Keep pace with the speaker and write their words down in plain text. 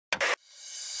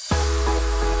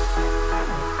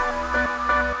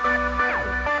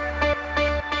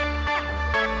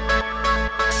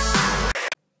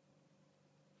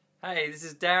Hey, this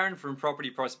is Darren from Property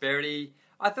Prosperity.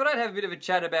 I thought I'd have a bit of a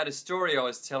chat about a story I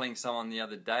was telling someone the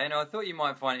other day, and I thought you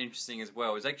might find it interesting as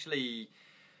well. It was actually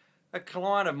a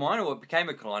client of mine, or it became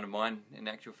a client of mine in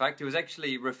actual fact. It was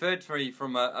actually referred to me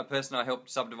from a person I helped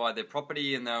subdivide their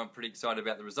property, and they were pretty excited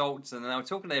about the results. And they were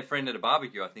talking to their friend at a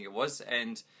barbecue, I think it was,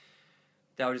 and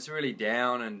they were just really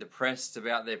down and depressed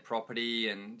about their property,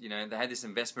 and they had this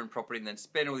investment property and they'd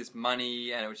spent all this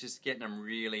money, and it was just getting them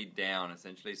really down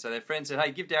essentially. So their friend said,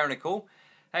 hey, give Darren a call.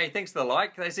 Hey, thanks for the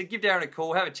like. They said, give Darren a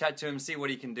call, have a chat to him, see what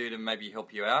he can do to maybe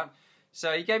help you out.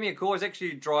 So he gave me a call. I was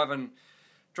actually driving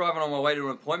on my way to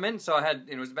an appointment, so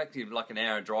it was actually like an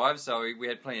hour drive, so we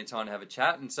had plenty of time to have a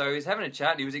chat. And so he was having a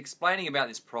chat and he was explaining about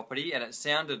this property, and it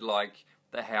sounded like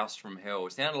the house from hell.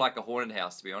 It sounded like a haunted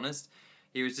house, to be honest.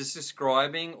 He was just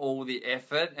describing all the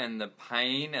effort and the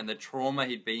pain and the trauma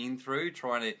he'd been through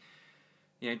trying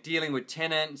to, dealing with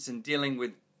tenants and dealing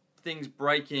with things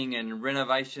breaking and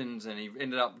renovations, and he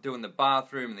ended up doing the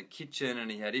bathroom and the kitchen, and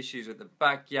he had issues with the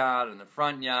backyard and the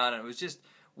front yard, and it was just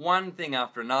one thing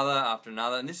after another,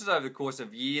 and this is over the course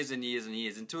of years and years and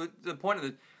years, and to the point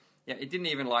of it didn't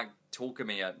even like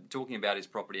talking about his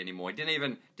property anymore. He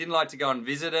didn't like to go and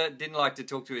visit it, didn't like to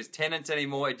talk to his tenants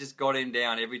anymore. It just got him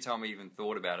down every time he even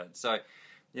thought about it. So,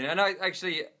 and I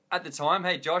actually, at the time,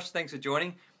 hey Josh, thanks for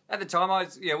joining. At the time,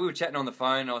 we were chatting on the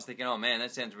phone, and I was thinking, oh man,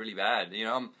 that sounds really bad.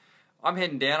 I'm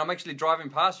heading down. I'm actually driving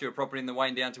past your property on the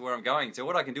way down to where I'm going. So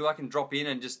what I can do, I can drop in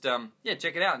and just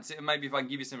check it out and see maybe if I can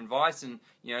give you some advice and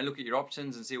look at your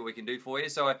options and see what we can do for you.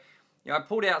 So I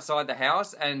pulled outside the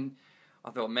house, and I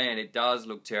thought, man, it does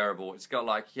look terrible. It's got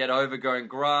you had overgrown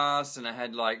grass, and it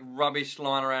had rubbish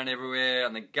lying around everywhere,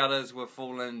 and the gutters were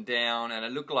falling down, and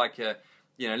it looked like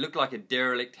a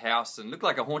derelict house, and looked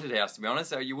like a haunted house, to be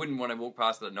honest. So you wouldn't want to walk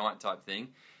past it at night type thing.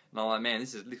 And I'm like, man,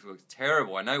 this looks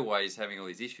terrible. I know why he's having all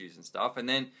these issues and stuff. And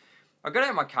then I got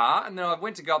out of my car, and then I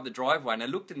went to go up the driveway, and I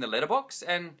looked in the letterbox,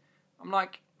 and I'm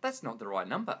like, that's not the right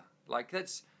number.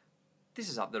 This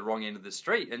is up the wrong end of the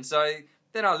street. And so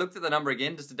then I looked at the number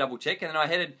again just to double check, and then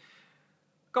I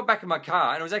got back in my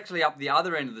car, and it was actually up the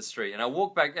other end of the street. And I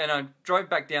walked back, and I drove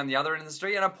back down the other end of the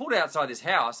street, and I pulled outside this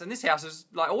house, and this house was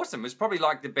awesome. It was probably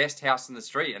the best house in the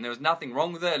street, and there was nothing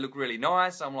wrong with it. It looked really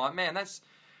nice. I'm like, man, this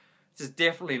is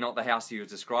definitely not the house he was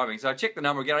describing. So I checked the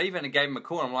number again. I even gave him a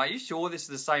call. I'm like, are you sure this is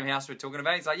the same house we're talking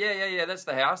about? He's like, yeah, that's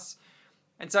the house.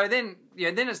 And so then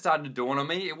it started to dawn on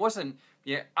me. It wasn't,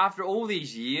 after all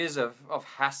these years of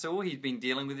hassle he'd been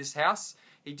dealing with this house,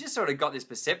 he just sort of got this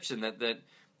perception that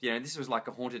this was like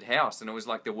a haunted house, and it was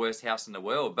like the worst house in the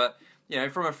world. But,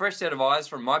 from a fresh set of eyes,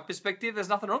 from my perspective, there's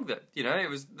nothing wrong with it. It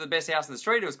was the best house in the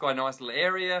street. It was quite a nice little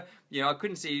area. I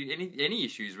couldn't see any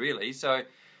issues really. So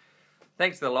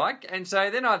thanks for the like. And so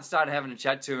then I'd started having a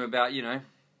chat to him about,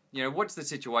 what's the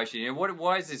situation?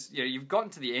 Why is this? You've gotten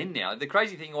to the end now. The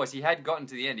crazy thing was he had gotten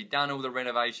to the end. He'd done all the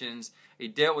renovations. He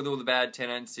dealt with all the bad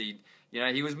tenants. He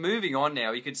was moving on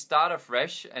now. He could start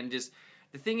afresh, and just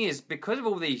the thing is, because of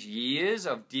all these years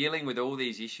of dealing with all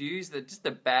these issues, just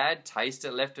the bad taste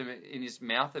that left him in his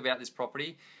mouth about this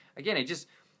property. Again,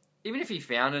 even if he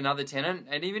found another tenant,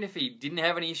 and even if he didn't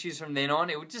have any issues from then on,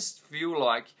 it would just feel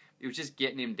like it was just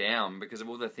getting him down because of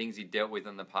all the things he dealt with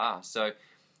in the past. So,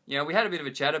 we had a bit of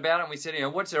a chat about it, and we said,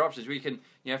 what's our options? We can,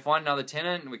 find another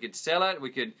tenant, and we could sell it.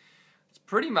 It's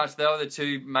pretty much they were the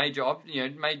two major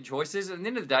choices. And at the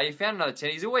end of the day, he found another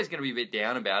tenant. He's always going to be a bit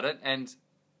down about it, and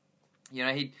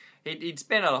he'd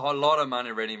spent a whole lot of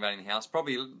money renovating the house,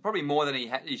 probably more than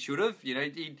he should have.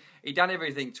 He'd done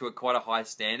everything to quite a high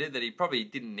standard that he probably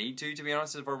didn't need to be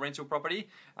honest, for a rental property.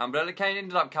 But it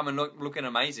ended up looking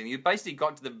amazing. He basically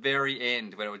got to the very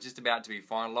end when it was just about to be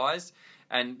finalised,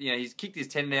 and he's kicked his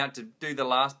tenant out to do the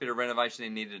last bit of renovation he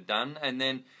needed done, and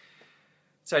then.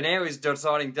 So now he's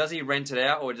deciding, does he rent it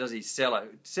out or does he sell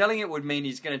it? Selling it would mean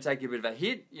he's going to take a bit of a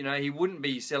hit. He wouldn't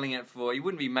be selling it he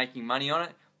wouldn't be making money on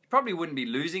it. Probably wouldn't be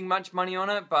losing much money on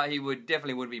it, but he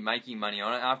definitely wouldn't be making money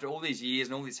on it after all these years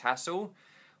and all this hassle.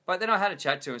 But then I had a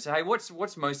chat to him and say, hey,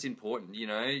 what's most important?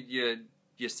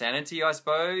 Your sanity, I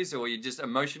suppose, or your just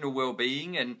emotional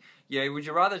well-being, and would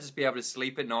you rather just be able to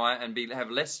sleep at night and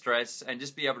have less stress and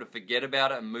just be able to forget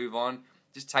about it and move on,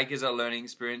 just take it as a learning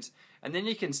experience, and then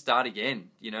you can start again.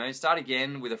 Start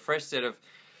again with a fresh set of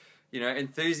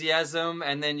enthusiasm,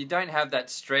 and then you don't have that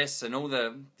stress and all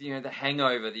the the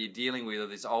hangover that you're dealing with of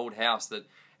this old house.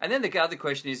 And then the other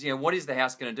question is, what is the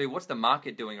house going to do? What's the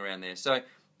market doing around there? So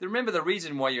remember the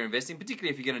reason why you're investing,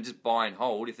 particularly if you're going to just buy and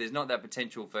hold, if there's not that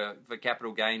potential for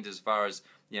capital gains as far as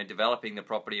developing the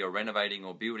property or renovating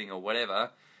or building or whatever.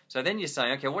 So then you're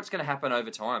saying, okay, what's going to happen over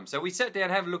time? So we sat down,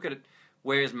 have a look at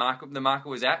where the market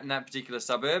was at in that particular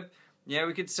suburb. Yeah,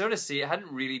 we could sort of see it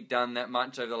hadn't really done that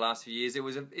much over the last few years. It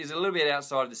was a little bit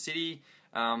outside of the city.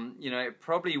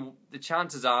 Probably the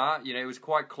chances are, it was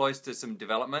quite close to some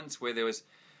developments where there was,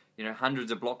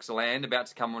 hundreds of blocks of land about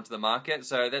to come onto the market.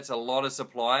 So that's a lot of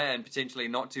supply and potentially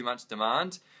not too much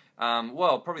demand.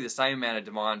 Probably the same amount of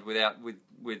demand with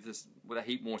a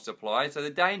heap more supply. So the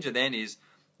danger then is,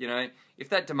 if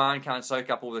that demand can't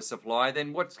soak up all the supply,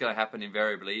 then what's going to happen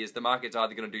invariably is the market's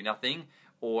either going to do nothing,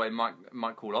 or it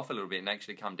might cool off a little bit and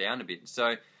actually come down a bit.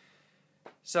 So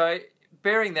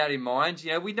bearing that in mind,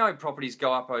 we know properties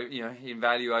go up, in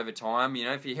value over time.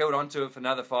 If you held onto it for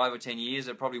another 5 or 10 years,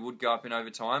 it probably would go up in over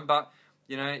time. But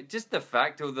just the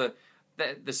fact of the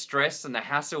stress and the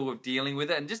hassle of dealing with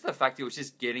it, and just the fact it was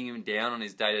just getting him down on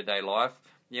his day-to-day life.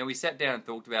 We sat down and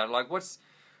talked about it. Like, what's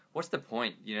the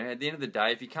point? At the end of the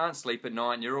day, if you can't sleep at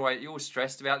night and you're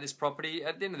stressed about this property,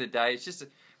 at the end of the day, it's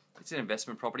an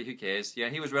investment property. Who cares?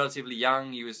 He was relatively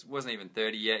young. He wasn't even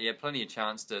 30 yet. He had plenty of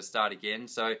chance to start again.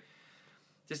 So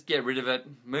just get rid of it,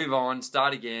 move on,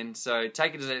 start again. So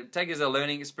take it as a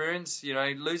learning experience.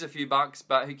 Lose a few bucks,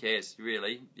 but who cares,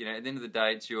 really? At the end of the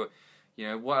day, it's your,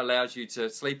 what allows you to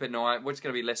sleep at night, what's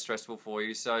going to be less stressful for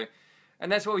you. So,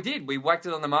 and that's what we did. We whacked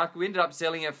it on the market. We ended up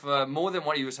selling it for more than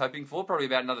what he was hoping for, probably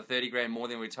about another 30 grand more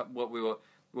than what we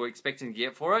were expecting to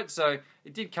get for it. So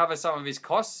it did cover some of his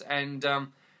costs, and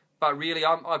but really,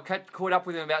 I caught up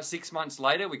with him about 6 months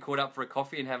later. We caught up for a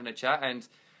coffee and having a chat, and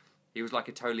he was like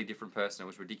a totally different person. It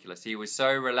was ridiculous. He was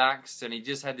so relaxed, and he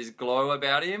just had this glow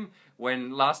about him.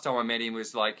 When last time I met him,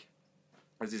 was like,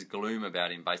 there was this gloom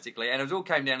about him, basically. And it all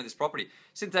came down to this property.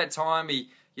 Since that time, he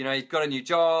got a new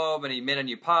job, and he met a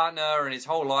new partner, and his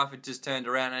whole life had just turned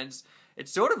around. And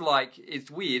it's sort of like, it's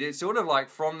weird. It's sort of like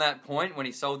from that point when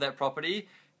he sold that property,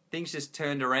 things just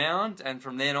turned around, and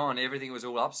from then on, everything was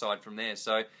all upside from there.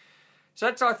 So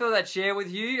that's what I thought I'd share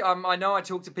with you. I know I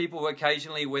talk to people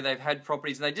occasionally where they've had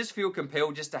properties and they just feel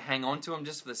compelled just to hang on to them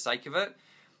just for the sake of it.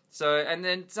 So, and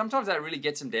then sometimes that really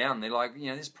gets them down. They're like,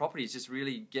 this property is just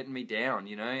really getting me down,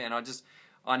 and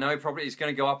I know property is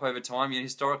going to go up over time.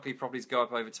 Historically, properties go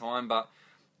up over time, but,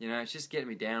 it's just getting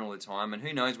me down all the time. And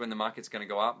who knows when the market's going to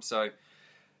go up.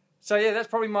 So yeah, that's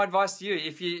probably my advice to you.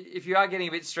 If you are getting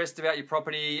a bit stressed about your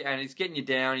property and it's getting you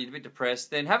down, you're a bit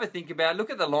depressed, then have a think about it. Look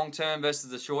at the long term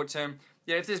versus the short term.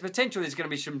 If there's potential there's going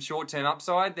to be some short term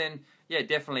upside, then yeah,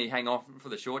 definitely hang off for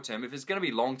the short term. If it's going to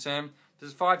be long term, if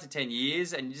it's 5 to 10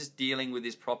 years and you're just dealing with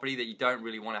this property that you don't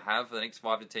really want to have for the next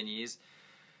 5 to 10 years,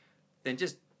 then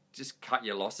just cut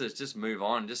your losses, just move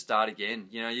on, just start again.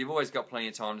 You've always got plenty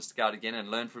of time to start again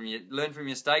and learn from your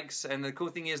mistakes. And the cool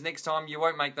thing is, next time you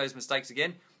won't make those mistakes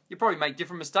again. You'll probably make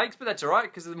different mistakes, but that's all right,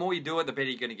 because the more you do it, the better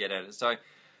you're going to get at it. So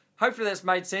hopefully that's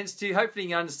made sense to you. Hopefully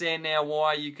you understand now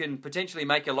why you can potentially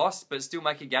make a loss but still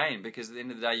make a gain, because at the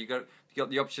end of the day, you got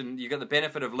the option, you got the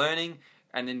benefit of learning,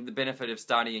 and then the benefit of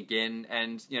starting again.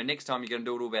 And next time you're going to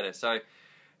do it all better. So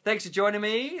thanks for joining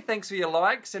me. Thanks for your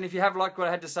likes. And if you have liked what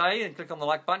I had to say, and click on the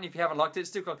like button. If you haven't liked it,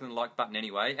 still click on the like button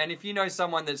anyway. And if you know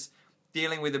someone that's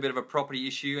dealing with a bit of a property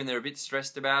issue and they're a bit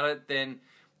stressed about it, then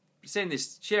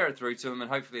share it through to them,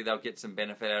 and hopefully they'll get some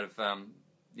benefit out of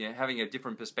having a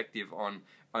different perspective on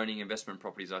owning investment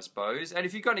properties, I suppose. And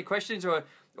if you've got any questions or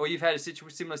you've had a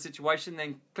similar situation,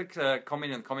 then click a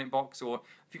comment in the comment box, or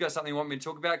if you've got something you want me to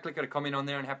talk about, click a comment on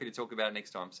there, and happy to talk about it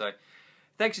next time. So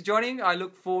thanks for joining. I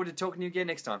look forward to talking to you again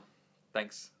next time.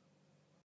 Thanks.